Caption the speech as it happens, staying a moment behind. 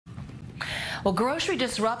Well, grocery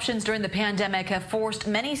disruptions during the pandemic have forced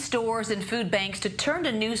many stores and food banks to turn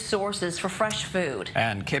to new sources for fresh food.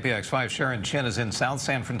 And KPIX5's Sharon Chin is in South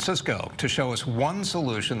San Francisco to show us one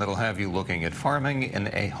solution that'll have you looking at farming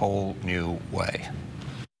in a whole new way.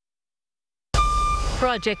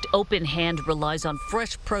 Project Open Hand relies on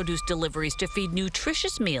fresh produce deliveries to feed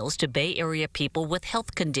nutritious meals to Bay Area people with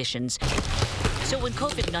health conditions. So when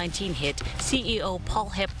COVID-19 hit, CEO Paul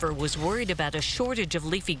Hepfer was worried about a shortage of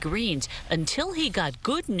leafy greens until he got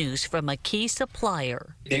good news from a key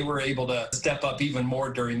supplier. They were able to step up even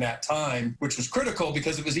more during that time, which was critical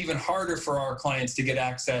because it was even harder for our clients to get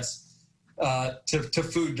access to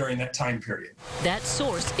food during that time period. That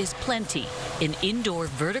source is Plenty, an indoor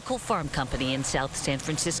vertical farm company in South San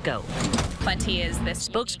Francisco. Plenty is this.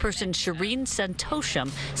 Spokesperson Sharon Santosham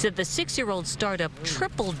said the 6-year-old startup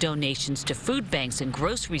tripled donations to food banks and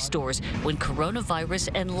grocery stores when coronavirus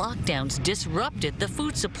and lockdowns disrupted the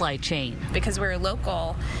food supply chain. Because we're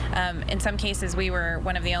local, in some cases we were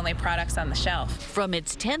one of the only products on the shelf. From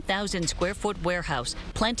its 10,000 square foot warehouse,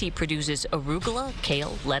 Plenty produces arugula,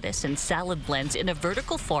 kale, lettuce, and salad blends in a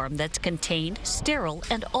vertical farm that's contained, sterile,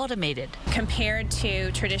 and automated. Compared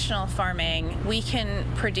to traditional farming, we can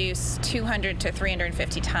produce 200 to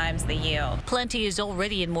 350 times the yield. Plenty is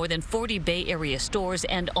already in more than 40 Bay Area stores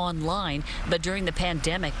and online, but during the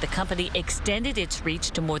pandemic, the company extended its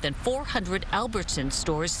reach to more than 400 Albertsons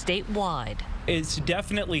stores statewide. It's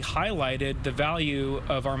definitely highlighted the value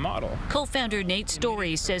of our model. Co-founder Nate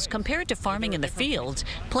Story says compared to farming in the fields,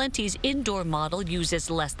 Plenty's indoor model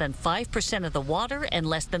uses less than 5% of the water and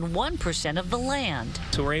less than 1% of the land.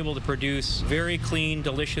 So we're able to produce very clean,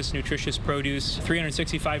 delicious, nutritious produce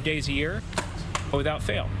 365 days a year without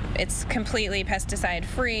fail. It's completely pesticide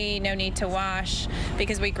free, no need to wash,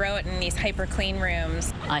 because we grow it in these hyper clean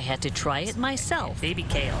rooms. I had to try it myself. Baby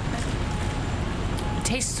kale. It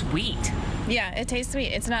tastes sweet. Yeah, it tastes sweet.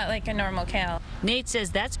 It's not like a normal kale. Nate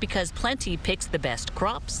says that's because Plenty picks the best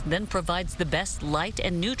crops, then provides the best light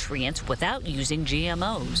and nutrients without using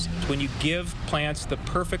GMOs. When you give plants the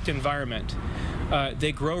perfect environment,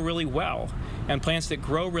 they grow really well. And plants that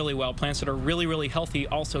grow really well, plants that are really, really healthy,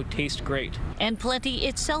 also taste great. And Plenty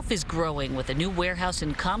itself is growing with a new warehouse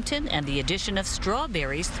in Compton and the addition of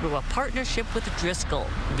strawberries through a partnership with Driscoll.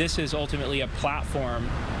 This is ultimately a platform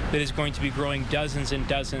that is going to be growing dozens and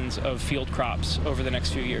dozens of field crops over the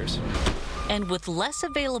next few years. And with less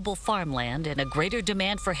available farmland and a greater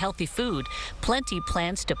demand for healthy food, Plenty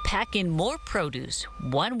plans to pack in more produce,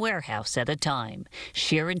 one warehouse at a time.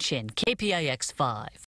 Sharon Chin, KPIX 5.